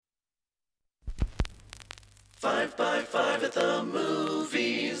5 by 5 at the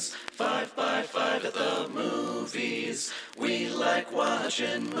movies. 5 by 5 at the movies. We like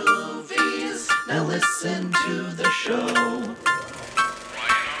watching movies. Now listen to the show.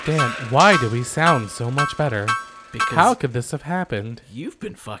 Dan, why do we sound so much better? Because How could this have happened? you've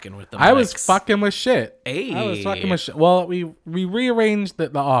been fucking with the I was mics. fucking with shit. Hey. I was fucking with shit. Well, we rearranged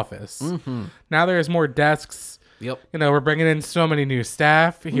the office. Mm-hmm. Now there's more desks. Yep. You know, we're bringing in so many new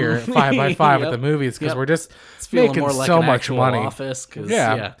staff here at 5 by 5 at the movies because we're just It's feeling making more like so an much actual money. office. Cause,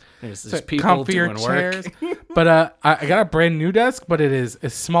 Yeah. There's So people comfier doing work. chairs. But I got a brand new desk, but it is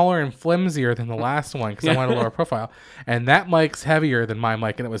smaller and flimsier than the last one because I wanted a lower profile. And that mic's heavier than my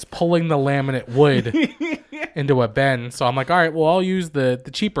mic, and it was pulling the laminate wood into a bend. So I'm like, all right, well, I'll use the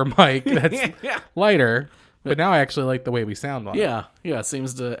cheaper mic that's lighter. But now I actually like the way we sound on it. Yeah. It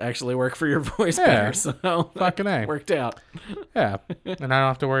seems to actually work for your voice Yeah. better. So Fucking A. worked out. Yeah. And I don't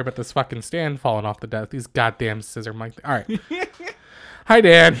have to worry about this fucking stand falling off the desk. These goddamn scissor mic. All right. Hi,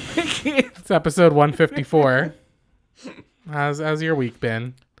 Dan. It's episode 154. How's your week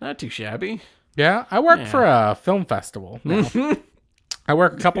been? Not too shabby. Yeah, I work for a film festival now. I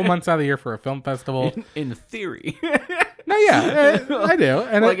work a couple months out of the year for a film festival. In theory. No, yeah, I do.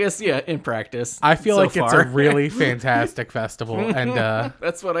 And Well, I guess, in practice. I feel so like it's far. a really fantastic festival. And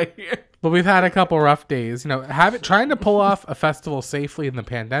That's what I hear. but we've had a couple rough days. You know, trying to pull off a festival safely in the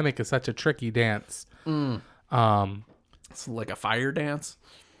pandemic is such a tricky dance. It's like a fire dance.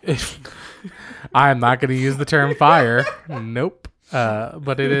 I'm not going to use the term fire. Nope.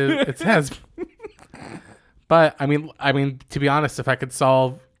 But it has. But I mean, to be honest, if I could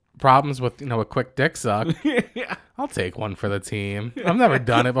solve problems with a quick dick suck, I'll take one for the team. I've never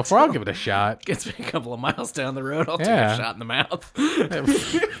done it before. I'll give it a shot. Gets me a couple of miles down the road. I'll Yeah. take a shot in the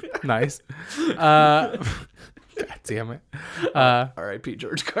mouth. Nice. God damn it. R.I.P.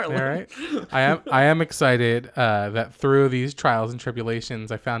 George Carlin. All right. I am excited that through these trials and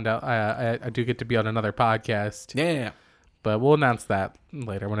tribulations, I found out I do get to be on another podcast. Yeah. But we'll announce that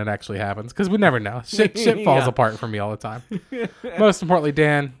later when it actually happens because we never know. Shit falls Yeah. apart for me all the time. Most importantly,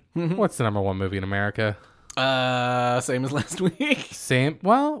 Dan, what's the number one movie in America? Same as last week. Same.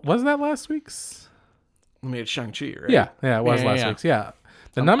 Well, was that last week's? I mean, it's Shang-Chi, right? Yeah, it was Yeah, last yeah. week's. Yeah.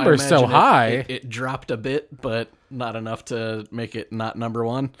 The I number's so imagine high. It dropped a bit, but not enough to make it not number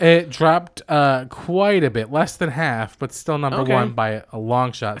one. It dropped quite a bit, less than half, but still number Okay. one by a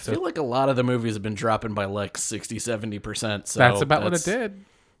long shot. I So feel like a lot of the movies have been dropping by like 60, 70%. So that's about what it did.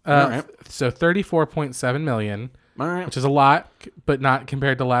 All right. So 34.7 million, All right. which is a lot, but not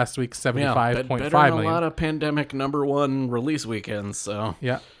compared to last week's Yeah, 75.5 better than million. a lot of pandemic number one release weekends. So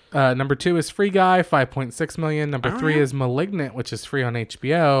Yeah. Number 2 is Free Guy, 5.6 million. Number 3 right. is Malignant, which is free on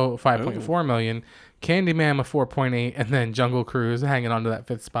HBO, 5.4 million. Candyman with 4.8, and then Jungle Cruise hanging on to that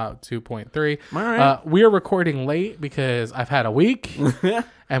fifth spot, 2.3. All right. We are recording late because I've had a week,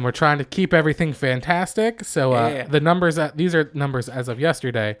 and we're trying to keep everything fantastic. So Yeah. the numbers, these are numbers as of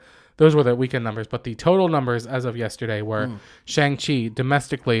yesterday. Those were the weekend numbers, but the total numbers as of yesterday were Shang-Chi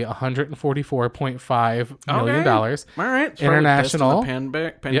domestically $144.5 million. All right. It's probably International. the best in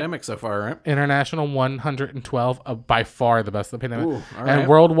the pandemic so far, right? International 112, by far the best of the pandemic. Ooh, all And right.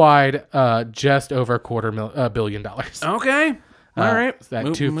 worldwide, just over $250 million. Okay. All right. that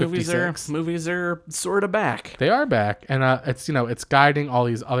Movies 256. are sort of back. They are back, and it's guiding all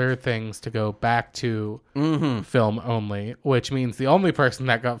these other things to go back to film only, which means the only person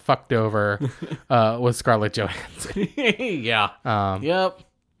that got fucked over was Scarlett Johansson. Yeah. Yep.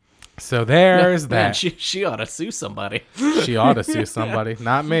 So there's Man, that. she ought to sue somebody. She ought to sue somebody,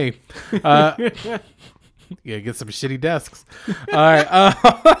 not me. Yeah, get some shitty desks. All right.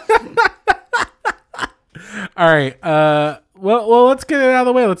 All right. Well, let's get it out of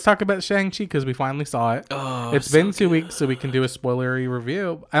the way. Let's talk about Shang-Chi because we finally saw it. Oh, It's so been 2 weeks, so we can do a spoilery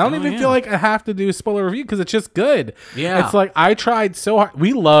review. I don't even yeah. feel like I have to do a spoiler review because it's just good. Yeah. It's like I tried so hard.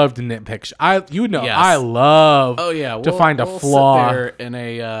 We loved nitpick. Yes. I love Oh yeah, to find a we'll flaw. sit there in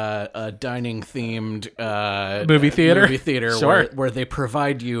a dining themed Movie theater? Sure. where they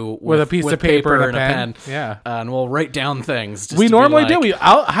provide you With a piece with of paper and a pen. pen. Yeah. And we'll write down things. Just We to be normally like, do.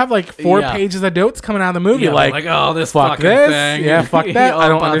 I'll have like 4 Yeah. pages of notes coming out of the movie. Yeah, like, oh, this fuck fucking this. thing. Yeah, fuck that. I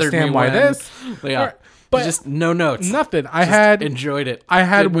don't bothered understand me why when. this. Yeah, Or- but just no notes. Nothing. Enjoyed it. I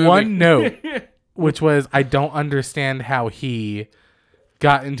had Good movie. one note, which was I don't understand how he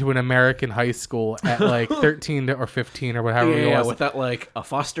got into an American high school at like 13 or 15 or whatever he Yeah, was. without like a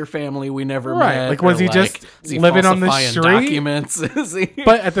foster family we never Right, met. like, was or, he just is he living on the falsifying street? Documents? Is he?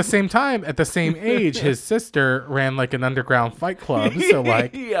 But at the same time, at the same age, his sister ran like an underground fight club. So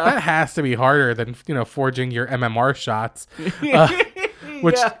like Yeah. that has to be harder than forging your MMR shots.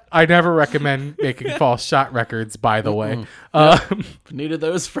 which Yeah. I never recommend making false shot records, by the way. Needed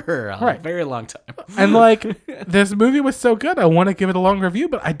those for a Right. very long time. And like, this movie was so good, I want to give it a long review,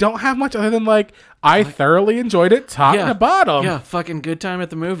 but I don't have much other than like, I thoroughly enjoyed it top to bottom. Yeah, fucking good time at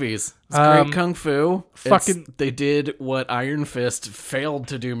the movies. It's great kung fu. They did what Iron Fist failed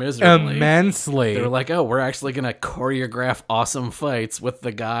to do miserably. Immensely. They were like, oh, we're actually going to choreograph awesome fights with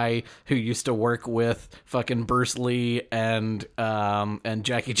the guy who used to work with fucking Bruce Lee and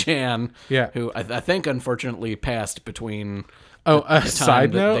Jackie Chan. Yeah. Who I think unfortunately passed between. Oh, a time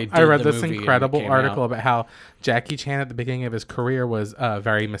side that note, they I did read the this movie and it incredible came article out. about how Jackie Chan at the beginning of his career was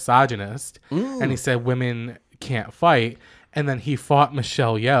very misogynist. And he said women can't fight. And then he fought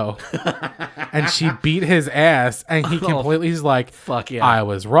Michelle Yeoh. And she beat his ass. And he completely, he's like, Fuck yeah. I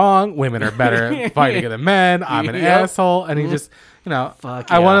was wrong. Women are better fighting than men. I'm an Yep. asshole. And he just, you know,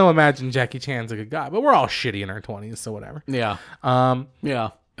 Fuck I yeah. want to imagine Jackie Chan's a good guy. But we're all shitty in our 20s, so whatever. Yeah. Yeah.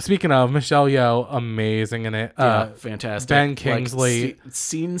 Speaking of, Michelle Yeoh, amazing in it. Fantastic. Ben Kingsley. Like,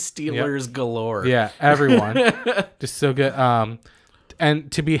 scene stealers galore. Yeah, everyone. Just so good.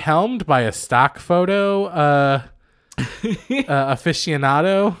 And to be helmed by a stock photo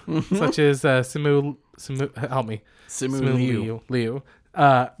aficionado, such as Simu, help me. Simu Liu.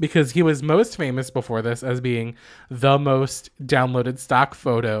 Because he was most famous before this as being the most downloaded stock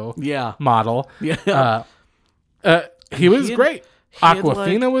photo Yeah. model. Yeah. He was great. had,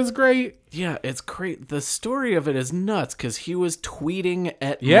 Aquafina was great. Yeah, it's great. The story of it is nuts because he was tweeting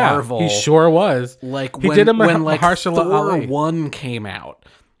at Yeah, Marvel. he sure was. Like he when, did a when like Mahershala Thor Ali. 1 came out.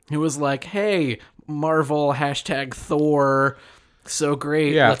 He was like, hey, Marvel, #Thor. So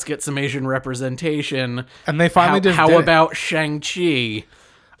great. Yeah. Let's get some Asian representation. And they finally just How did it. about Shang-Chi?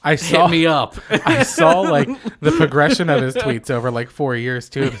 I saw Hit me up. I saw like the progression of his tweets over like 4 years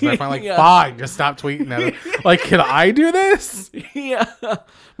too. Because I finally like, Yeah. fine, just stop tweeting at him. Like, can I do this? Yeah.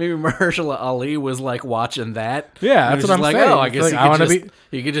 Maybe Mahershala Ali was like watching that. Yeah, He that's was what just I'm like, saying. Oh, I It's guess like, you I could wanna just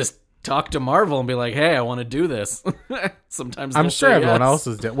you could just talk to Marvel and be like, hey, I want to do this. Sometimes I'm they'll sure say everyone yes. else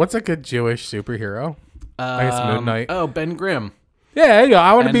is doing. What's a good Jewish superhero? I guess Moon Knight. Oh, Ben Grimm. Yeah, there you go.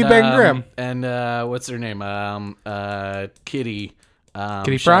 I want to be Ben Grimm. And what's her name? Kitty.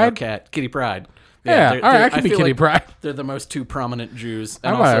 Kitty Shadow Pryde? Cat. Kitty Pryde. Yeah, they're- all right, they're- I could be feel Kitty like Pryde. They're the most two prominent Jews,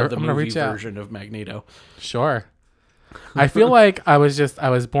 and I'm also gonna- the I'm gonna movie reach out. version of Magneto. Sure. I feel like I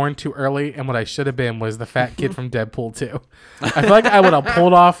was born too early, and what I should have been was the fat kid from Deadpool 2. I feel like I would have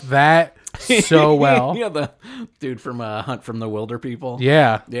pulled off that so well. Yeah, the dude from Hunt from the Wilder People.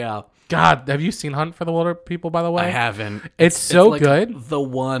 Yeah. Yeah. God, have you seen Hunt for the Wilder People, by the way? I haven't. It's so like good. The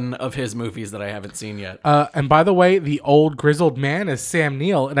one of his movies that I haven't seen yet. And by the way, the old grizzled man is Sam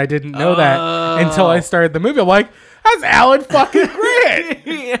Neill, and I didn't know that until I started the movie. I'm like, that's Alan fucking Grant.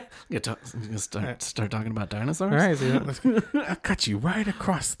 Yeah. You start talking about dinosaurs? All right, so I cut you right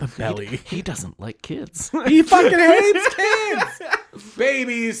across the belly. He doesn't like kids. He fucking hates kids.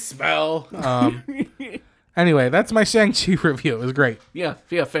 Babies smell. Anyway, that's my Shang-Chi review. It was great. Yeah,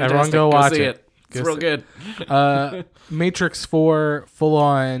 fantastic. Everyone go watch see it. It's Go real see good. Matrix 4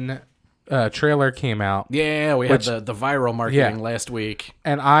 full-on trailer came out. Yeah, we Which- had the viral marketing last week.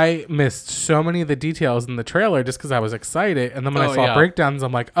 And I missed so many of the details in the trailer just because I was excited. And then when I saw breakdowns,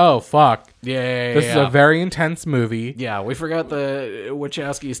 I'm like, oh, fuck. Yeah, This is a very intense movie. Yeah, we forgot the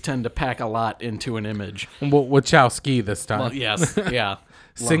Wachowskis tend to pack a lot into an image. Wachowski this time. Well, yes, yeah.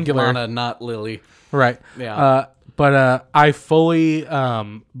 Singular. Lana, not Lily. Right. Yeah. But I fully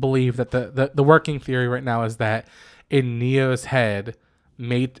believe that the working theory right now is that in Neo's head,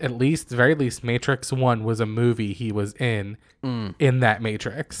 at least, very least, Matrix 1 was a movie he was in that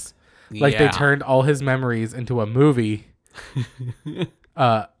Matrix. Like, they Yeah. turned all his memories into a movie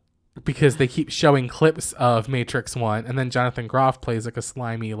because they keep showing clips of Matrix 1, and then Jonathan Groff plays like a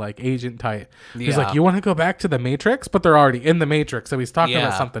slimy like agent type. He's Yeah. like, you want to go back to the Matrix? But they're already in the Matrix, so he's talking Yeah.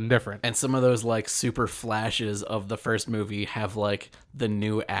 about something different. And some of those like super flashes of the first movie have like the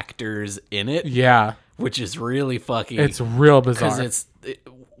new actors in it, Yeah. which is really fucky. It's real because bizarre.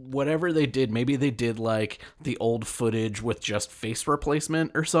 whatever they did, maybe they did like the old footage with just face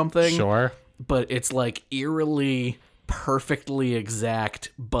replacement or something. Sure. But it's like eerily perfectly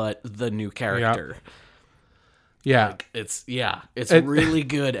exact, but the new character. Yeah. It's really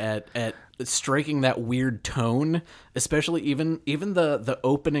good at striking that weird tone, especially even the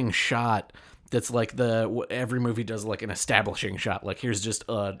opening shot. That's like every movie does like an establishing shot. Like here's just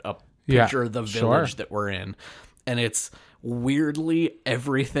a Yeah, picture of the sure. village that we're in, and it's weirdly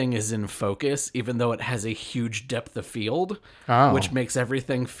everything is in focus, even though it has a huge depth of field, Oh. which makes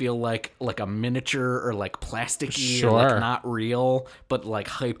everything feel like a miniature or like plasticky or Sure. like not real, but like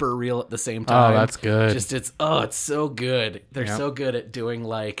hyper real at the same time. Oh, that's good. Just it's so good. They're Yep. so good at doing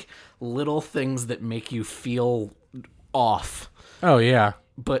like little things that make you feel off, Oh yeah.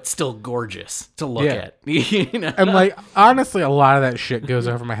 but still gorgeous to look Yeah. at. You know? And like honestly, a lot of that shit goes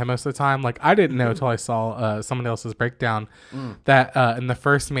over my head most of the time. Like I didn't know until I saw someone else's breakdown that in the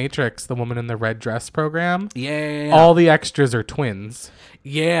first Matrix, the woman in the red dress program, Yeah. all the extras are twins.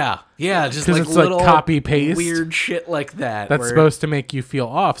 Yeah. Just 'Cause like it's, like, little copy-paste. weird shit like that. That's where- supposed to make you feel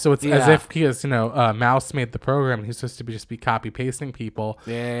off. So it's as Yeah. if he is, Mouse made the program and he's supposed to just be copy pasting people.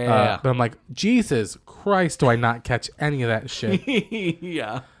 Yeah. But I'm like, Jesus Christ, do I not catch any of that shit?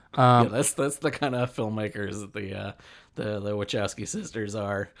 yeah. That's the kind of filmmakers that the Wachowski sisters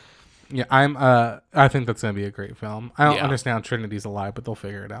are. Yeah, I think that's gonna be a great film. I don't Yeah. understand how Trinity's alive, but they'll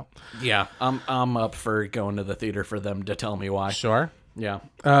figure it out. Yeah, I'm up for going to the theater for them to tell me why. Sure. Yeah.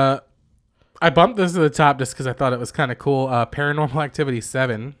 I bumped this to the top just because I thought it was kind of cool. Paranormal Activity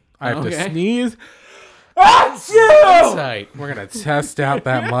 7. I have to Okay. sneeze. Tight. We're gonna test out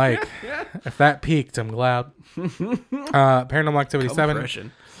that mic. If that peaked, I'm glad. Paranormal Activity 7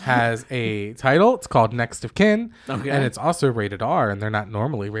 Compression. has a title. It's called Next of Kin, Okay. and it's also rated R. And they're not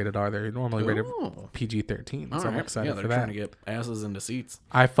normally rated R. They're normally rated PG-13. So I'm Alright. excited Yeah, for they're that. trying to get asses into seats.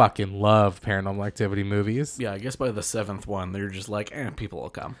 I fucking love Paranormal Activity movies. Yeah, I guess by the 7th one, they're just like, people will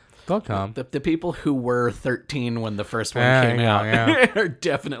come. They'll come. The people who were 13 when the first one Yeah, came yeah, out yeah. are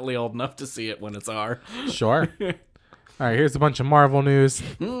definitely old enough to see it when it's R. Sure. All right, here's a bunch of Marvel news.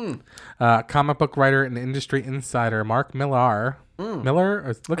 Comic book writer and industry insider Mark Millar. Miller? Or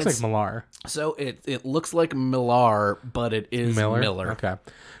it looks like Millar. So it looks like Millar, but it is Miller. Okay.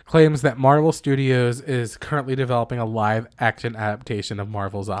 Claims that Marvel Studios is currently developing a live action adaptation of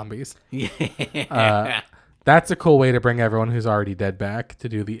Marvel Zombies. Yeah. That's a cool way to bring everyone who's already dead back to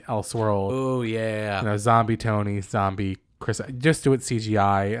do the Elseworld. Oh, yeah. Zombie Tony, Zombie Chris. Just do it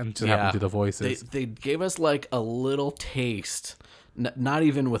CGI and just have them do the voices. They gave us like a little taste, not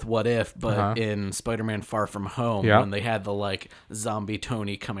even with What If, but in Spider-Man Far From Home, Yeah. when they had the like zombie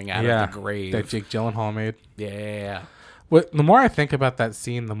Tony coming out yeah, of the grave. that Jake Gyllenhaal made. Yeah. The more I think about that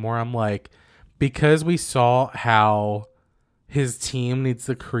scene, the more I'm like, because we saw how his team needs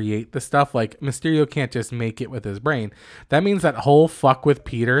to create the stuff, like Mysterio can't just make it with his brain. That means that whole fuck with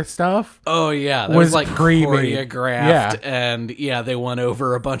Peter stuff. Oh, yeah. That Was was like pre-made. choreographed. Yeah. And yeah, they went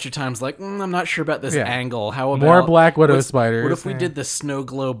over a bunch of times like, I'm not sure about this Yeah. angle. How about More Black Widow what spiders. if we did the snow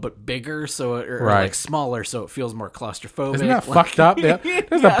globe but bigger, so or Right. like smaller, so it feels more claustrophobic? Isn't that Like- fucked up?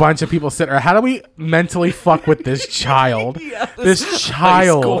 There's a bunch of people sitting there. How do we mentally fuck with this child? This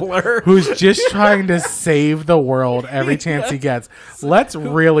child schooler. who's just trying to save the world every chance he gets. Let's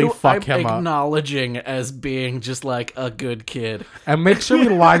really who fuck I'm him up. acknowledging as being just like a good kid. And make sure we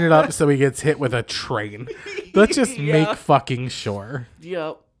line it up so he gets hit with a train. Let's just make fucking sure.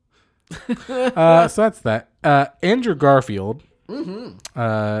 Yep. So that's that. Andrew Garfield,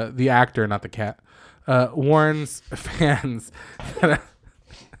 the actor, not the cat, warns fans that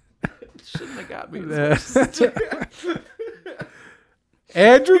Shouldn't have got me this.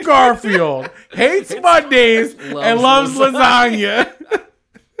 Andrew Garfield hates Mondays and loves lasagna.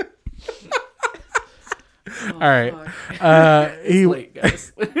 All right. He Late,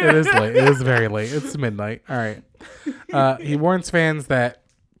 guys. It is late. It is very late. It's midnight. All right. He warns fans that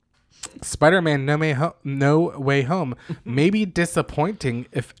Spider-Man No Way Home may be disappointing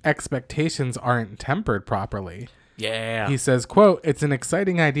if expectations aren't tempered properly. Yeah. He says, quote, "It's an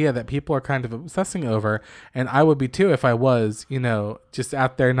exciting idea that people are kind of obsessing over, and I would be too if I was, just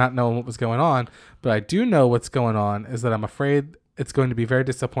out there not knowing what was going on. But I do know what's going on is that I'm afraid it's going to be very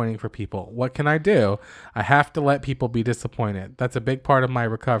disappointing for people. What can I do? I have to let people be disappointed. That's a big part of my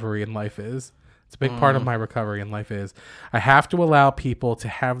recovery in life is. It's a big part of my recovery in life is I have to allow people to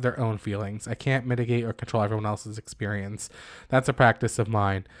have their own feelings. I can't mitigate or control everyone else's experience. That's a practice of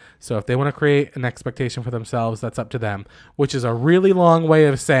mine. So if they want to create an expectation for themselves, that's up to them," which is a really long way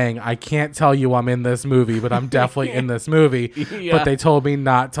of saying I can't tell you I'm in this movie, but I'm definitely in this movie. Yeah. But they told me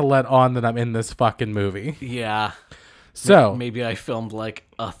not to let on that I'm in this fucking movie. Yeah. So Maybe I filmed like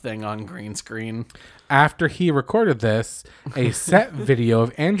a thing on green screen. after he recorded this, a set video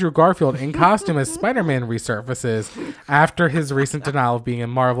of Andrew Garfield in costume as Spider-Man resurfaces after his recent denial of being in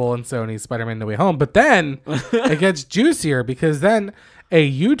Marvel and Sony's Spider-Man No Way Home. But then it gets juicier because then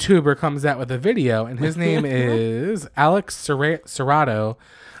a YouTuber comes out with a video, and his name is Alex Serrato.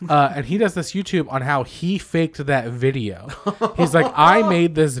 And he does this YouTube on how he faked that video. He's like, I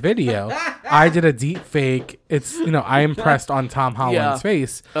made this video. I did a deep fake. It's, I impressed on Tom Holland's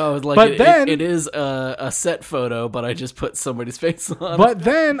face. Oh, like but then it is a set photo, but I just put somebody's face on. But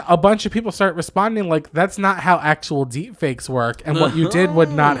then a bunch of people start responding like, that's not how actual deep fakes work. And what you did would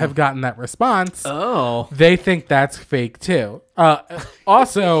not have gotten that response. Oh. They think that's fake too.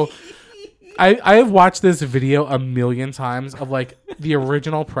 Also, I have watched this video a million times of like the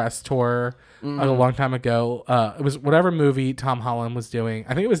original press tour a long time ago. It was whatever movie Tom Holland was doing.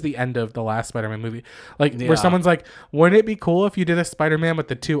 I think it was the end of the last Spider-Man movie. Like where someone's like, wouldn't it be cool if you did a Spider-Man with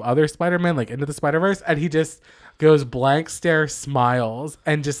the 2 other Spider-Man, like Into the Spider-Verse? And he just goes blank stare, smiles,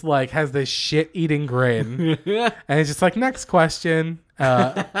 and just like has this shit-eating grin. And he's just like, next question. So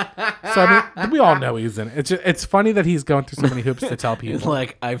I mean, we all know he's in it. It's funny that he's going through so many hoops to tell people.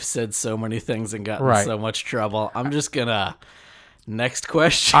 Like, I've said so many things and gotten in so much trouble. I'm just gonna next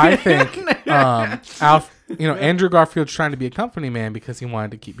question. I think Andrew Garfield's trying to be a company man because he wanted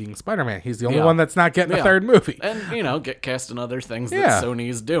to keep being Spider-Man. He's the only one that's not getting a third movie. And get cast in other things that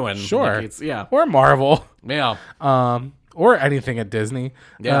Sony's doing. Sure. Like or Marvel. Yeah. Or anything at Disney.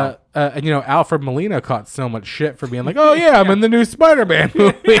 Yeah. And Alfred Molina caught so much shit for being like, oh yeah, I'm in the new Spider-Man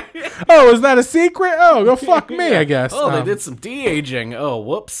movie. Oh, is that a secret? Oh, go fuck me, I guess. Oh, they did some de-aging. Oh,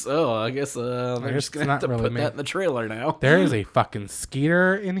 whoops. Oh, I guess they're just going to have to put that in the trailer now. There is a fucking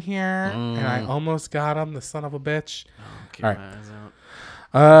Skeeter in here, and I almost got him, the son of a bitch. Oh,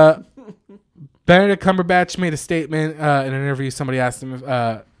 all right. Benedict Cumberbatch made a statement in an interview. Somebody asked him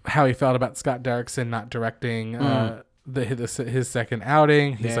how he felt about Scott Derrickson not directing his second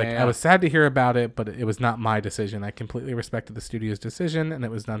outing. He's I was sad to hear about it, but it was not my decision. I completely respected the studio's decision, and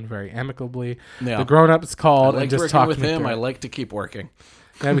it was done very amicably. Yeah. The grown-ups called and just talked with me him. through I it. like to keep working.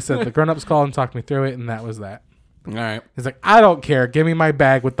 Yeah, we said the grown-ups called and talked me through it, and that was that. All right. He's like, I don't care. Give me my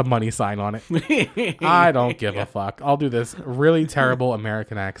bag with the money sign on it. I don't give a fuck. I'll do this really terrible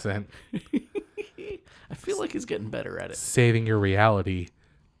American accent. I feel like he's getting better at it. Saving your reality,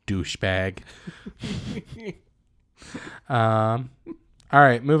 douchebag. All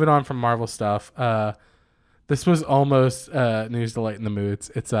right, moving on from Marvel stuff. This was almost news to lighten the moods.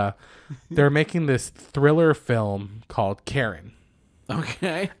 It's they're making this thriller film called Karen.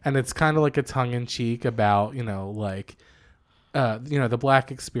 Okay. And it's kind of like a tongue-in-cheek about, the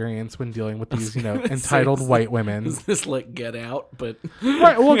black experience when dealing with these, entitled white women. Is this like Get Out? But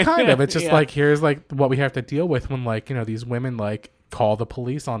right, well, kind of. It's just like, here's like what we have to deal with when these women call the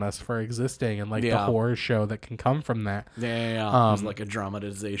police on us for existing, and the horror show that can come from that. Yeah. It's like a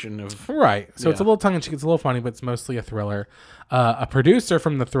dramatization of... Right. So it's a little tongue-in-cheek. It's a little funny, but it's mostly a thriller. A producer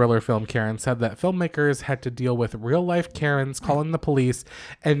from the thriller film Karen said that filmmakers had to deal with real-life Karens calling the police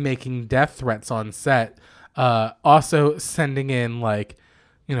and making death threats on set. Also sending in,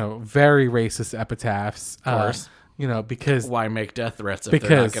 very racist epitaphs. Of course. Because... Why make death threats if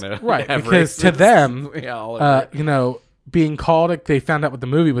they're not going to have because racist? to them, being called, they found out what the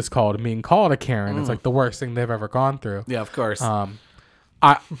movie was called, and being called a Karen is the worst thing they've ever gone through. Yeah, of course.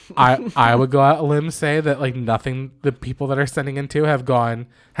 I would go out on a limb and say that nothing the people that are sending into has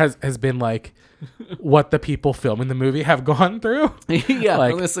been what the people filming the movie have gone through. Yeah,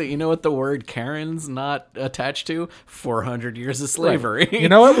 honestly, you know what the word Karen's not attached to? 400 years of slavery. Right. You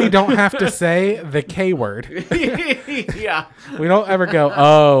know what? We don't have to say the K word. Yeah. We don't ever go,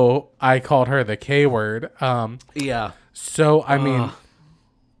 oh, I called her the K word. Yeah. So, I mean...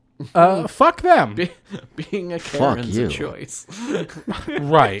 fuck them. Being a Karen's a choice.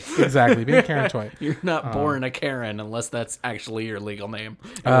 Right, exactly. Being a Karen choice. You're not born a Karen unless that's actually your legal name.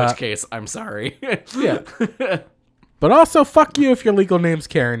 In which case, I'm sorry. Yeah. But also, fuck you if your legal name's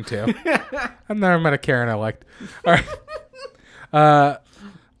Karen too. I've never met a Karen I liked. All right.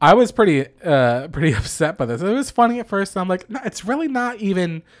 I was pretty upset by this. It was funny at first. I'm like, no, it's really not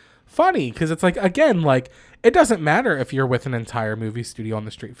even funny because it's again, it doesn't matter if you're with an entire movie studio on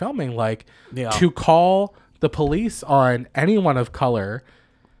the street filming, to call the police on anyone of color,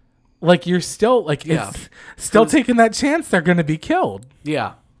 you're still it's still taking that chance they're going to be killed.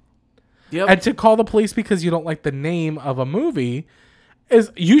 Yeah. Yep. And to call the police because you don't like the name of a movie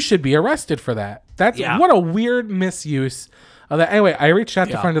you should be arrested for that. That's what a weird misuse of that. Anyway, I reached out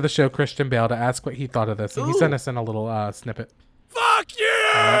to friend of the show, Christian Bale, to ask what he thought of this, and he sent us in a little snippet. Fuck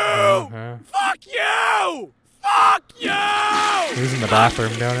you! Fuck you! Fuck you! He's in the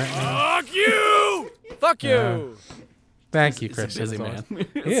bathroom doing it. Fuck you! Fuck you! Thank you, He's Christian. a busy man.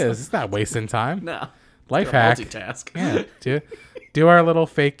 He is. It's not wasting time. No. Life hack. Multitask. Yeah. Do our little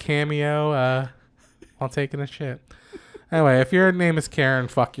fake cameo while taking a shit. Anyway, if your name is Karen,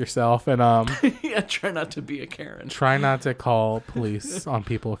 fuck yourself, and Yeah, try not to be a Karen. try not to call police on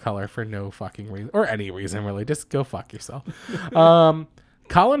people of color for no fucking reason or any reason really. Just go fuck yourself.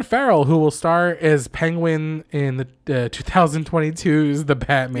 Colin Farrell, who will star as Penguin in the 2022's The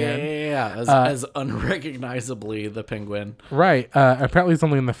Batman. Yeah. As unrecognizably the Penguin. Right. Apparently he's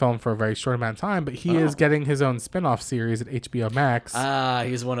only in the film for a very short amount of time, but he is getting his own spin-off series at HBO Max.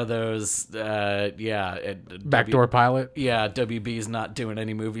 He's one of those, Backdoor pilot. Yeah, WB's not doing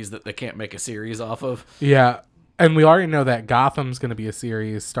any movies that they can't make a series off of. Yeah. And we already know that Gotham's going to be a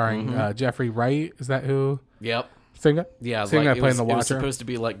series starring Jeffrey Wright. Is that who? Yep. Same guy? Yeah, Same guy it playing the was Watcher. supposed to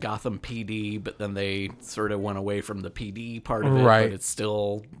be like Gotham PD, but then they sort of went away from the PD part of it. Right. But it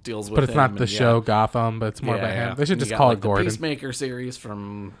still deals with But it's not him, the and show Gotham, but it's more about him. They should And you just got, call like, it Gordon. The Peacemaker series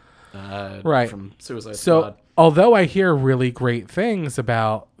from from Suicide So, Squad. although I hear really great things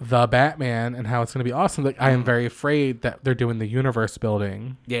about the Batman and how it's going to be awesome, like I am very afraid that they're doing the universe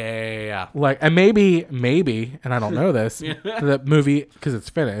building. Yeah. Like, and maybe, and I don't know this, the movie, because it's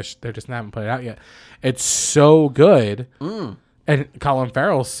finished, they just haven't put it out yet. It's so good. And Colin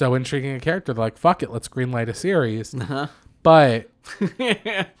Farrell's so intriguing a character. They're like, fuck it, let's greenlight a series. But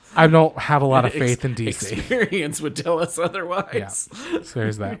I don't have a lot of faith in DC. Experience would tell us otherwise. Yeah. So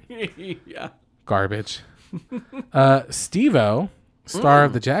there's that. Yeah. Garbage. Steve-O, star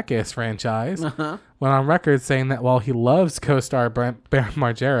of the Jackass franchise, went on record saying that while he loves co-star Bam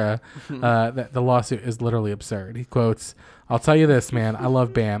Margera, that the lawsuit is literally absurd. He quotes, "I'll tell you this, man. I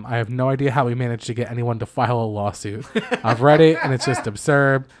love Bam. I have no idea how we managed to get anyone to file a lawsuit. I've read it, and it's just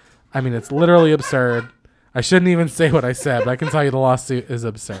absurd. I mean, it's literally absurd. I shouldn't even say what I said, but I can tell you the lawsuit is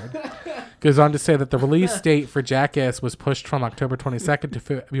absurd." Goes on to say that the release date for Jackass was pushed from October 22nd to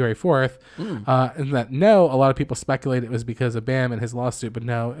February 4th. And that, a lot of people speculate it was because of Bam and his lawsuit, but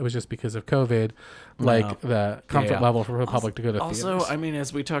no, it was just because of COVID, the comfort level for the public to go to theaters. Also, I mean,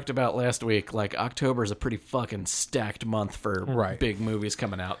 as we talked about last week, like October is a pretty fucking stacked month for big movies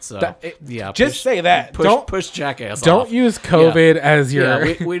coming out. So say that. Don't push Jackass. Don't off. use COVID as your.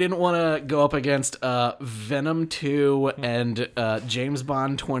 Yeah, we didn't want to go up against Venom 2 and James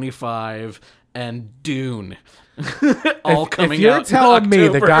Bond 25 and Dune. All coming out. If you're telling me the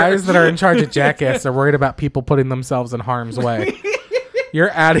October. guys that are in charge of Jackass are worried about people putting themselves in harm's way,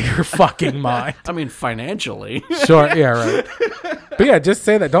 you're out of your fucking mind. I mean, financially. Sure, yeah, right. But yeah, just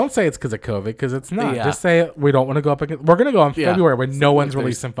say that. Don't say it's because of COVID, because it's not. Yeah. Just say we don't want to go up against. We're gonna go in February when no one's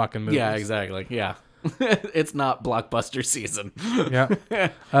releasing fucking movies. Yeah, exactly. Yeah. It's not blockbuster season. Yeah.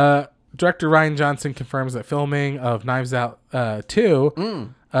 Director Ryan Johnson confirms that filming of Knives Out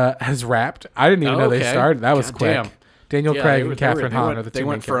 2 has wrapped. I didn't even know they started. That was quick. Damn. Daniel Craig and Catherine Hahn are the two They main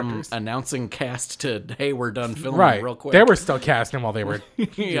went from characters. announcing cast to, hey, we're done filming real quick. They were still casting while they were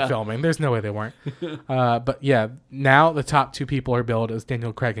Yeah. filming. There's no way they weren't. But yeah, now the top two people are billed as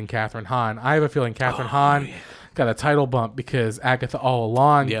Daniel Craig and Catherine Hahn. I have a feeling Catherine Hahn got a title bump because Agatha All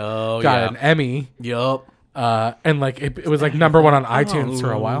Along got an Emmy. Yup. And like it was like number one on iTunes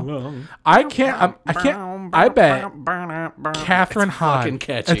for a while. I bet Catherine Hahn. Fucking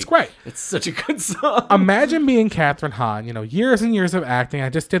catchy. It's great. It's such a good song. Imagine being Catherine Hahn, years and years of acting. I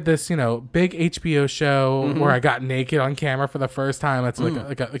just did this, big HBO show where I got naked on camera for the first time. It's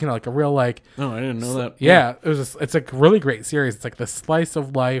like a real like. Oh, I didn't know that. Yeah, it's a really great series. It's like the slice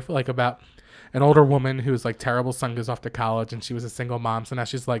of life, like about an older woman whose like terrible son goes off to college and she was a single mom, so now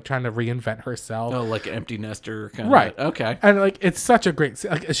she's like trying to reinvent herself. Oh, like an empty nester kind Right. of. Okay. And like it's such a great,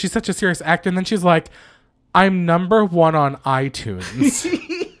 like, she's such a serious actor, and then she's like, I'm number one on iTunes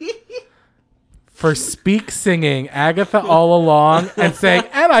for speak singing Agatha All Along and saying,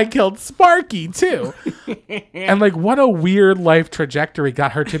 and I killed Sparky too. And like, what a weird life trajectory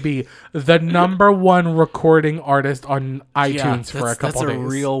got her to be the number one recording artist on iTunes for a couple days. That's a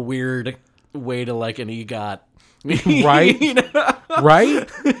real weird way to like an EGOT. Right? Right?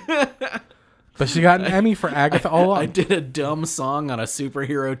 But she got an Emmy for Agatha All Along. I did a dumb song on a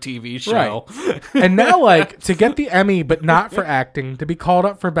superhero TV show. Right. And now, like, to get the Emmy, but not for acting, to be called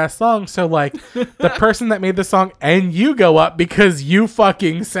up for best song. So, like, the person that made the song and you go up because you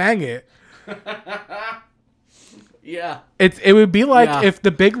fucking sang it. Yeah. It would be like if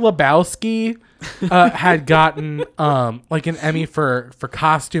The Big Lebowski had gotten like an Emmy for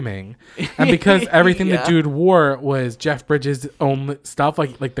costuming, and because everything the dude wore was Jeff Bridges' own stuff,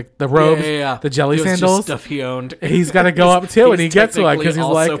 like the robes, the jelly it was sandals, just stuff he owned. he's got to go up too, and he gets to it because he's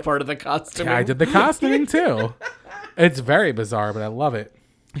also like, part of the costume. I did the costuming too. It's very bizarre, but I love it.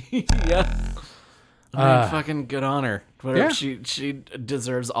 Yeah. I mean, fucking good on her. Whatever. Yeah. She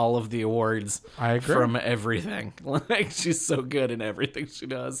deserves all of the awards. I agree. From everything. Like, she's so good in everything she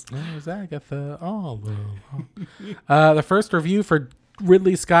does. There's Agatha. The first review for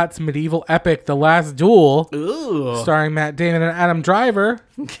Ridley Scott's medieval epic, The Last Duel, Ooh. starring Matt Damon and Adam Driver,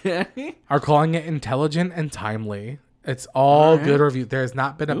 Okay. are calling it intelligent and timely. It's all good review. There has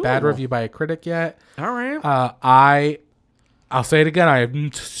not been a bad review by a critic yet. All right. I'll say it again. I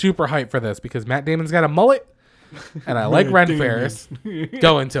am super hyped for this because Matt Damon's got a mullet, and I like Ren Ferris.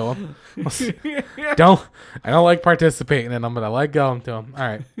 Going to him. I don't like participating in them, but I like going to him.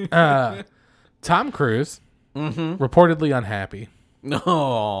 All right. Tom Cruise, reportedly unhappy.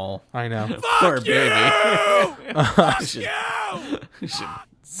 No. I know. Poor baby. Fuck you! You should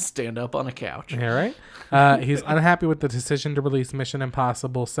stand up on a couch. Yeah, right? He's unhappy with the decision to release Mission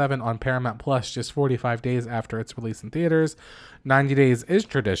Impossible 7 on Paramount Plus just 45 days after its release in theaters. 90 days is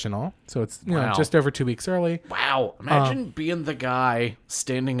traditional, so it's Wow. just over 2 weeks early. Wow. Imagine being the guy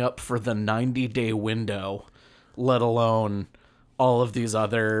standing up for the 90-day window, let alone all of these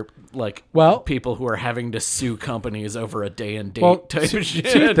other people who are having to sue companies over a day and date type of shit.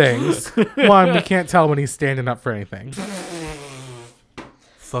 Two things. One, we can't tell when he's standing up for anything.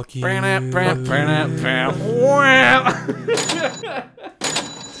 Fuck you.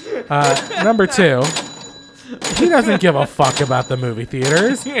 Number two, he doesn't give a fuck about the movie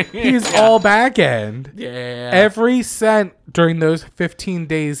theaters. He's all back end. Yeah. Every cent during those 15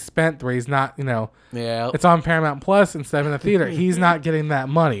 days spent where he's not, Yeah. it's on Paramount Plus instead of in the theater. He's not getting that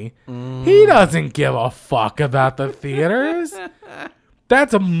money. He doesn't give a fuck about the theaters.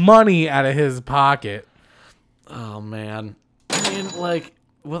 That's money out of his pocket. Oh, man. I mean,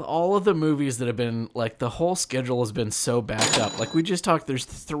 with all of the movies that have been, the whole schedule has been so backed up. Like, we just talked, there's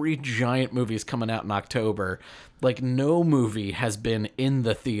 3 giant movies coming out in October. No movie has been in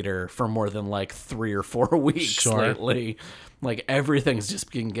the theater for more than, 3 or 4 weeks lately. Everything's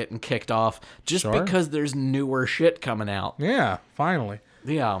just been getting kicked off just because there's newer shit coming out. Yeah, finally.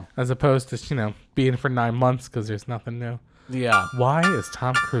 Yeah. As opposed to, being for 9 months because there's nothing new. Yeah. Why is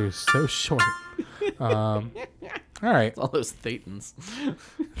Tom Cruise so short? All right. All those thetans.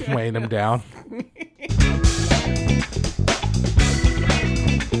 Weighing him down.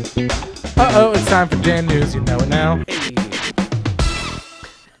 Uh-oh, it's time for Jan News. You know it now.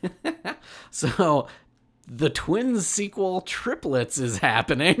 So, the Twins sequel Triplets is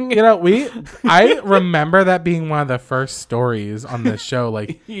happening. I remember that being one of the first stories on the show,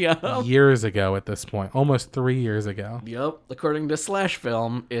 Yeah. years ago at this point. Almost 3 years ago. Yep. According to Slash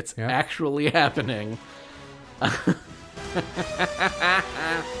Film, it's actually happening.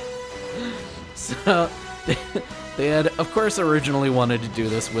 So they had, of course, originally wanted to do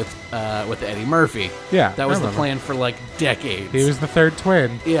this with Eddie Murphy. Yeah, that was I the remember. plan for decades. He was the third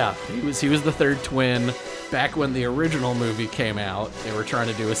twin. Yeah, he was the third twin. Back when the original movie came out, they were trying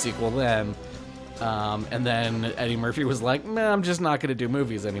to do a sequel then. And then Eddie Murphy was like, "Nah, I'm just not going to do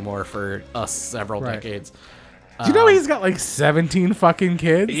movies anymore for us several decades." Do you know he's got 17 fucking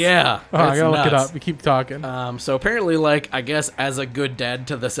kids? Yeah. Oh, I it's gotta look it nuts. up. You keep talking. So apparently, I guess as a good dad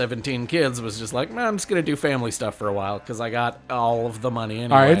to the 17 kids was just like, man, I'm just going to do family stuff for a while because I got all of the money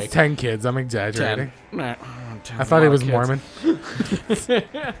anyway. All right, it's 10 kids. I'm exaggerating. 10. Nah, I thought he was Mormon.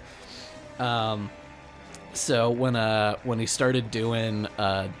 So when he started doing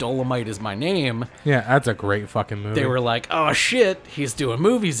Dolomite Is My Name, Yeah, that's a great fucking movie. they were like, oh shit, he's doing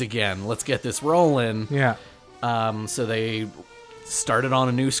movies again. Let's get this rolling. Yeah. So they started on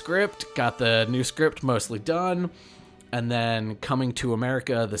a new script, got the new script mostly done, and then Coming to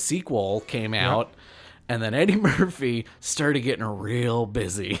America, the sequel, came out, and then Eddie Murphy started getting real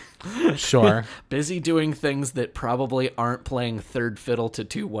busy. Sure. Busy doing things that probably aren't playing third fiddle to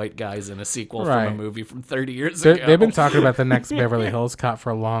 2 white guys in a sequel from a Right. movie from 30 years ago. They've been talking about the next Beverly Hills Cop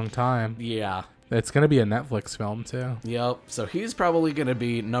for a long time. Yeah. It's going to be a Netflix film, too. Yep. So he's probably going to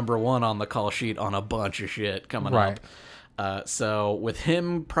be number 1 on the call sheet on a bunch of shit coming Right. up. So with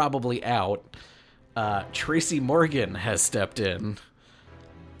him probably out, Tracy Morgan has stepped in.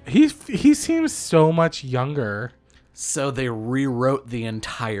 He seems so much younger. So they rewrote the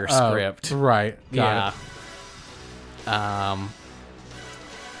entire script. Right. Yeah. Got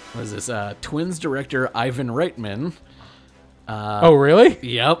What is this? Twins director Ivan Reitman. it. Oh, really?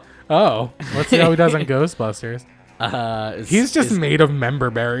 Yep. Oh. Let's see how he does on Ghostbusters. He's just made of member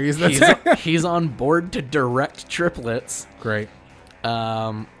berries. That's it. He's on board to direct Triplets. Great.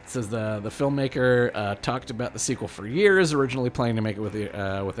 Says the filmmaker talked about the sequel for years, originally planning to make it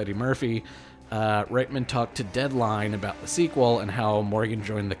with Eddie Murphy. Reitman talked to Deadline about the sequel and how Morgan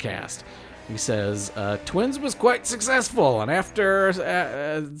joined the cast. He says, Twins was quite successful, and after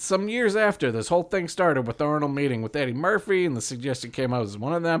some years after, this whole thing started with Arnold meeting with Eddie Murphy, and the suggestion came out as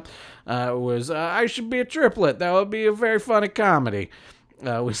one of them was, I should be a triplet. That would be a very funny comedy.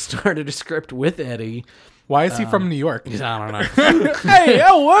 We started a script with Eddie. Why is he from New York? I don't know. Hey,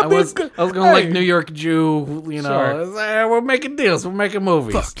 oh, I was going like New York Jew, you know. Sure. We're making deals. We're making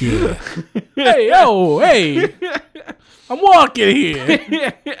movies. Fuck yeah. Hey, oh, hey. I'm walking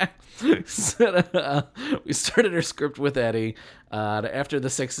here. So, we started our script with Eddie. After the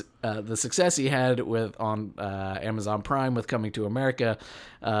success he had on Amazon Prime with Coming to America,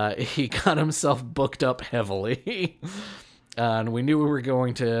 he got himself booked up heavily. And we knew we were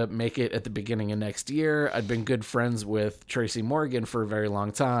going to make it at the beginning of next year. I'd been good friends with Tracy Morgan for a very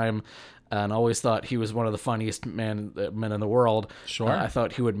long time, and always thought he was one of the funniest men in the world. Sure. I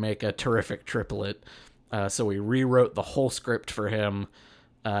thought he would make a terrific triplet. So we rewrote the whole script for him.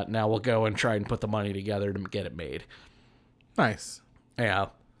 Now we'll go and try and put the money together to get it made. Nice. Yeah.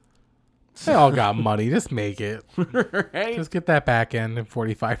 They all got money. Just make it. Right? Just get that back end in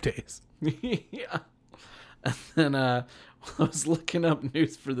 45 days. Yeah. And then I was looking up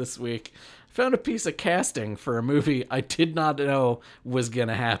news for this week. I found a piece of casting for a movie I did not know was going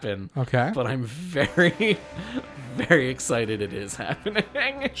to happen. Okay. But I'm very, very excited it is happening.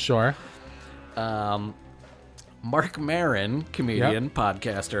 Sure. Mark Maron, comedian,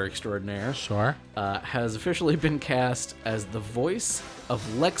 podcaster extraordinaire, Sure. has officially been cast as the voice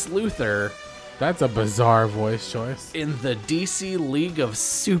of Lex Luthor That's a bizarre voice choice. in the DC League of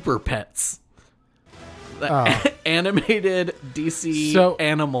Super Pets. The Oh. animated DC So-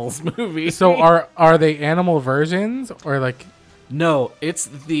 Animals movie. So are they animal versions or like No, it's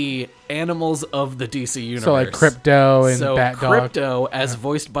the animals of the DC universe. so like Crypto and So Bat Dog? Crypto, as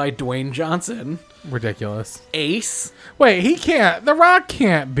voiced by Dwayne Johnson. Ridiculous. Ace. Wait, he can't. The Rock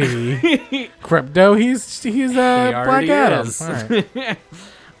can't be Crypto. He's Black already Adam. is. All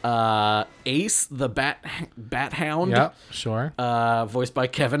right. Ace, the Bat Hound. Yep. Sure. Voiced by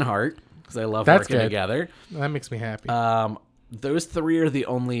Kevin Hart, because I love That's working good. together. That makes me happy. Those three are the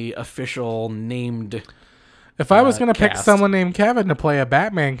only official named. If I was gonna pick cast. someone named Kevin to play a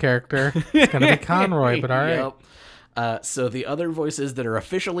Batman character, it's gonna be Conroy. But all right. Yep. So the other voices that are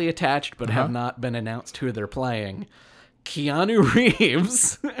officially attached but Uh-huh. have not been announced who they're playing: Keanu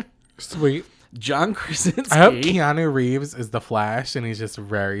Reeves, Sweet. John Krasinski. I hope Keanu Reeves is the Flash and he's just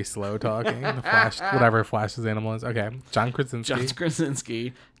very slow talking. The Flash, whatever Flash's animal is. Okay. John Krasinski. John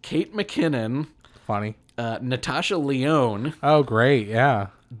Krasinski, Kate McKinnon, Funny. Natasha Lyonne, Oh, great. Yeah.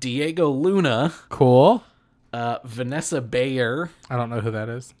 Diego Luna, Cool. Vanessa Bayer. I don't know who that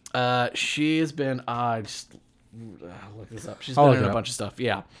is. She has been. Just look this up. She's I'll been look in it a up. bunch of stuff.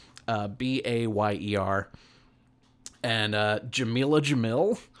 Yeah, Bayer, and Jamila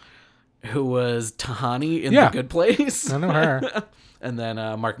Jamil, who was Tahani in Yeah. The Good Place. I know her. And then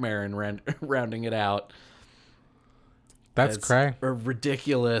Mark Maron rounding it out. That's It's cray. a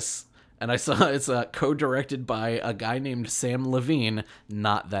ridiculous. And I saw it's co-directed by a guy named Sam Levine,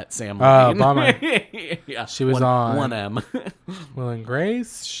 not that Sam Oh, Levine. bummer. Yeah, She was on- 1M. Will and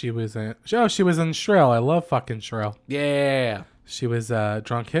Grace. She was in. Oh, she was in Shrill. I love fucking Shrill. Yeah. She was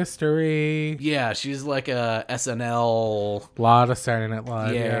Drunk History. Yeah, she's like a SNL. A lot of Saturday Night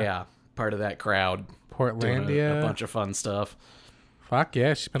Live. Yeah, part of that crowd. Doing Portlandia. a bunch of fun stuff. Fuck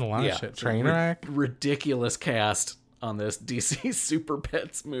yeah, she's been in a lot Yeah, of shit. it's a Trainwreck. Ridiculous cast on this DC Super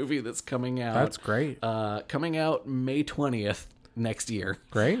Pets movie that's coming out. That's great. Coming out May 20th next year.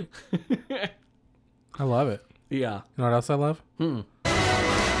 Great. I love it. Yeah. You know what else I love?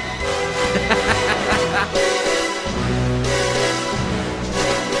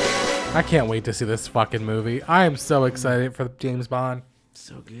 I can't wait to see this fucking movie. I am so excited for James Bond.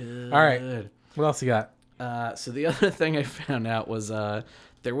 So good. All right. What else you got? So the other thing I found out was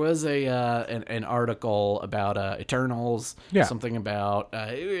there was an article about Eternals. Yeah. Something about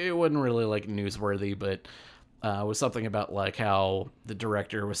it wasn't really like newsworthy, but it was something about like how the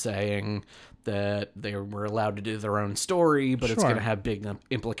director was saying that they were allowed to do their own story, but it's Sure. going to have big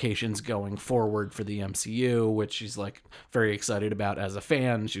implications going forward for the MCU, which she's like very excited about as a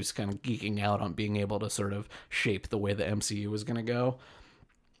fan. She was kind of geeking out on being able to sort of shape the way the MCU was going to go.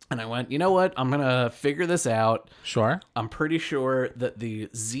 And I went, you know what? I'm going to figure this out. Sure. I'm pretty sure that the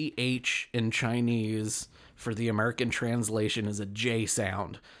ZH in Chinese for the American translation is a J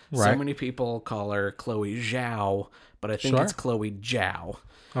sound. So Right. many people call her Chloe Zhao, but I think Sure. it's Chloe Zhao.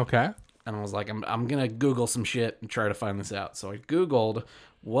 Okay. And I was like, I'm going to Google some shit and try to find this out. So I Googled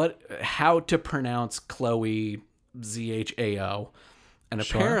how to pronounce Chloe ZHAO. And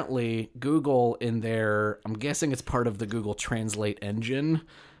Sure. apparently Google in their, I'm guessing it's part of the Google Translate engine,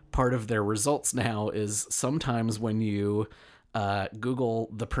 part of their results now is sometimes when you Google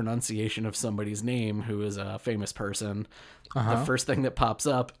the pronunciation of somebody's name who is a famous person, the first thing that pops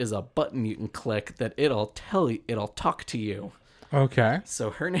up is a button you can click that it'll talk to you. Okay. So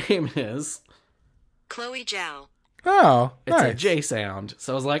her name is Chloe Zhao. Oh, it's nice. a J sound.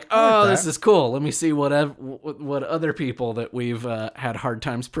 So I was like, I like this that. is cool. Let me see what other people that we've had hard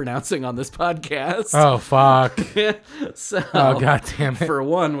times pronouncing on this podcast. Oh, fuck. So, Oh, god damn it. for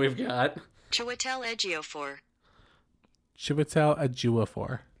one, we've got Chiwetel Ejiofor. Chiwetel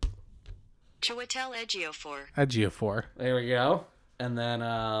Ejiofor. Chiwetel Ejiofor. Ejiofor. there we go, and then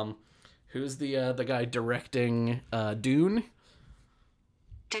who's the guy directing Dune?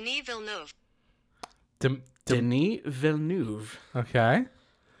 Denis Villeneuve. Denis Villeneuve. Okay.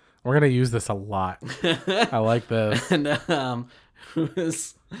 We're going to use this a lot. I like this. And who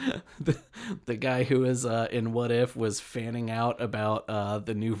is the guy who is in What If was fanning out about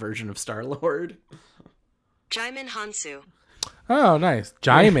the new version of Star-Lord? Jaimin Hansu. Oh, nice.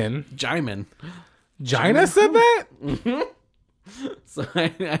 Jaimin. Jaimin. Jaina said that? So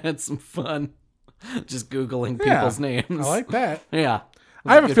I had some fun just Googling Yeah, people's names. I like that. Yeah.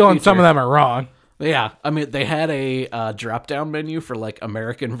 I have a feeling some of them are wrong. Yeah, I mean, they had a drop-down menu for, like,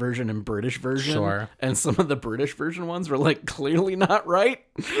 American version and British version. Sure. And some of the British version ones were, like, clearly not right.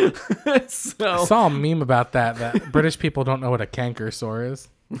 I So, saw a meme about that British people don't know what a canker sore is.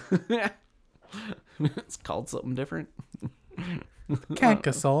 it's called something different.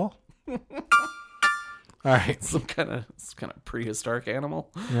 Canker sore. All right. Some kind of prehistoric animal.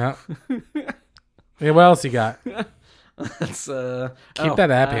 Yeah. Yeah, what else you got? That's, Keep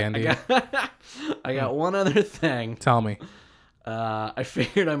that app handy. I got one other thing. Tell me. I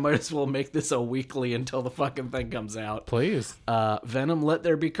figured I might as well make this a weekly until the fucking thing comes out. Please. Venom Let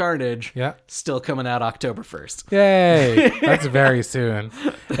There Be Carnage. Yeah. Still coming out October 1st. Yay. That's very soon.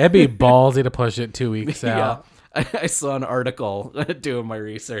 It'd be ballsy to push it 2 weeks Yeah. out. I saw an article doing my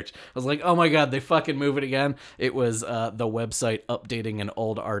research. I was like, oh my God, they fucking move it again. It was the website updating an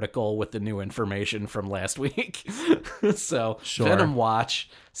old article with the new information from last week. So, Sure. Venom Watch,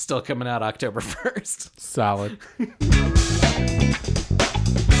 still coming out October 1st. Solid.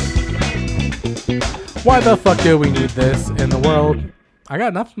 Why the fuck do we need this in the world? I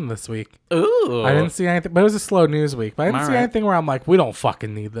got nothing this week. Ooh. I didn't see anything, but it was a slow news week. But I didn't see Alright. anything where I'm like, we don't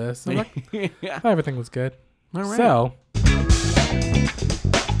fucking need this. I'm like, Yeah. everything was good. All right. So,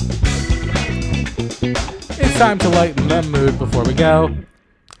 it's time to lighten the mood before we go.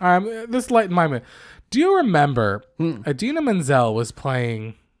 This lighten my mood. Do you remember Idina Menzel was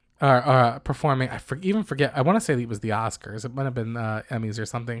playing, performing, even forget, I want to say it was the Oscars. It might have been Emmys or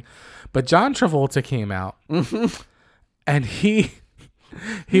something. But John Travolta came out, and he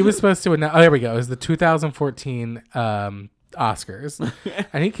was supposed to announce, there we go, it was the 2014 Oscars.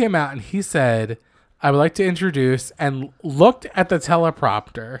 And he came out and he said, I would like to introduce, and looked at the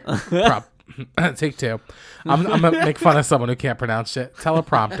teleprompter. Take two. I'm going to make fun of someone who can't pronounce shit.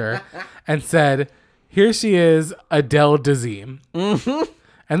 Teleprompter. And said, here she is, Adele Dazeem.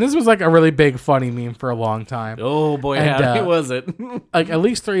 And this was like a really big funny meme for a long time. Oh boy, And, how was it? Like at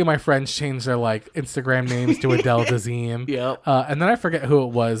least 3 of my friends changed their like Instagram names to Adele Dazeem. Yep. And then I forget who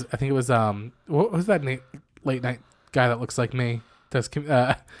it was. I think it was what was that late night guy that looks like me? Does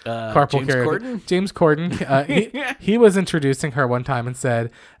carpool James karaoke. Corden? James Corden. He was introducing her one time and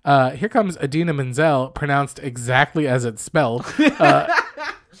said, "Here comes Idina Menzel, pronounced exactly as it's spelled."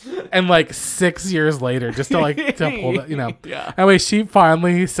 And like 6 years later, just to pull that, Yeah. Anyway, she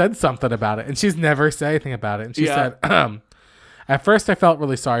finally said something about it, and she's never said anything about it. And she Yeah. said, "At first, I felt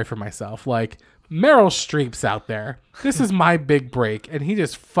really sorry for myself. Like Meryl Streep's out there. This is my big break, and he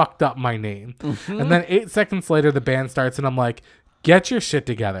just fucked up my name." And then 8 seconds later, the band starts, and I'm like, get your shit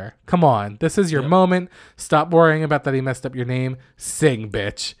together. Come on. This is your moment. Stop worrying about that he messed up your name. Sing,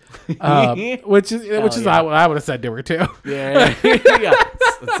 bitch. Which is what I would have said to her, too. Yeah.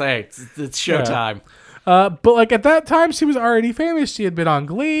 It's showtime. But like at that time, she was already famous. She had been on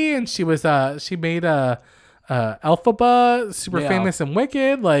Glee, and she was she made Elphaba super famous and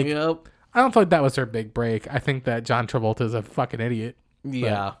Wicked. Like, Yep. I don't think that was her big break. I think that John Travolta is a fucking idiot.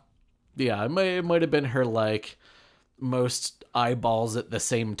 Yeah. Yeah. It might have been her like most eyeballs at the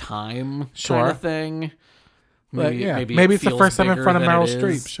same time Sure. kind of thing. But, Maybe, yeah. maybe Maybe it it's the feels first time in bigger front of than Meryl it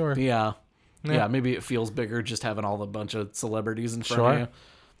is. Streep, sure. Yeah. Yeah. Yeah, maybe it feels bigger just having all the bunch of celebrities in front Sure.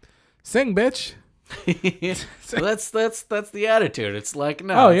 Sing, bitch. of you. So that's the attitude. It's like,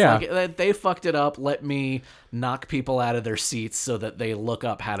 no, Oh, it's yeah. like, they fucked it up. Let me knock people out of their seats so that they look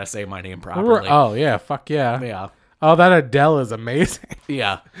up how to say my name properly. Oh, yeah. Fuck yeah. Yeah. Oh, that Adele is amazing.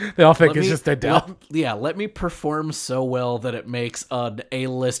 Yeah. They all think it's just Adele. Let me perform so well that it makes an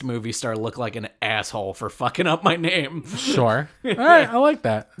A-list movie star look like an asshole for fucking up my name. Sure. All right, I like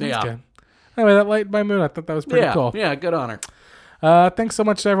that. That's Yeah. good. Anyway, that lightened my mood. I thought that was pretty cool. Yeah, good honor. Thanks so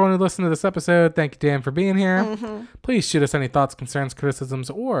much to everyone who listened to this episode. Thank you, Dan, for being here. Mm-hmm. Please shoot us any thoughts, concerns, criticisms,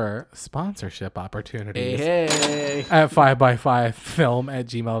 or sponsorship opportunities Hey. at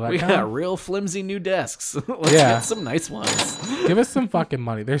 5x5film@gmail.com. We got real flimsy new desks. Let's Yeah. get some nice ones. Give us some fucking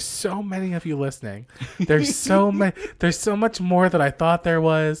money. There's so many of you listening. There's so many. There's so much more than I thought there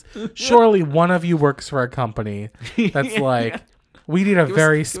was. Surely one of you works for a company that's like, we need a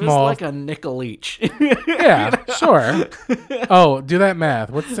very Give us small. like a nickel each. Yeah, sure. Oh, do that math.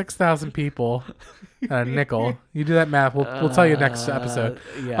 What's 6,000 people? A nickel. You do that math. We'll tell you next episode.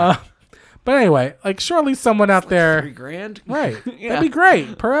 yeah. But anyway, like surely someone out there, $3,000. right? Yeah. That'd be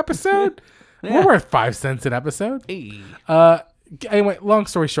great per episode. We're worth 5 cents an episode. Hey. Anyway, long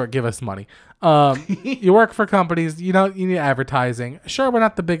story short, give us money. You work for companies, you need advertising. Sure, we're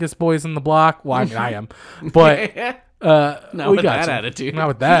not the biggest boys in the block. Well, I mean, I am, but Not we with got that you. attitude. Not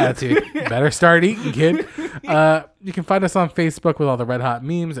with that attitude. Better start eating, kid. You can find us on Facebook with all the red hot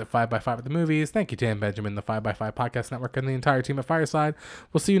memes at 5x5 at the movies. Thank you, Dan Benjamin, the 5x5 podcast network, and the entire team at Fireside.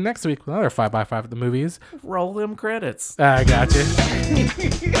 We'll see you next week with another 5x5 at the movies. Roll them credits. I got you.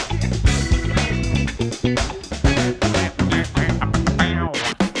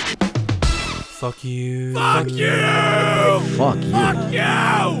 Fuck you. Fuck you! Fuck you. Fuck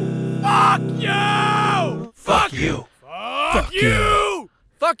you! Fuck you! Fuck you! Fuck you!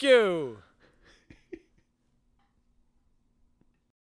 Fuck you!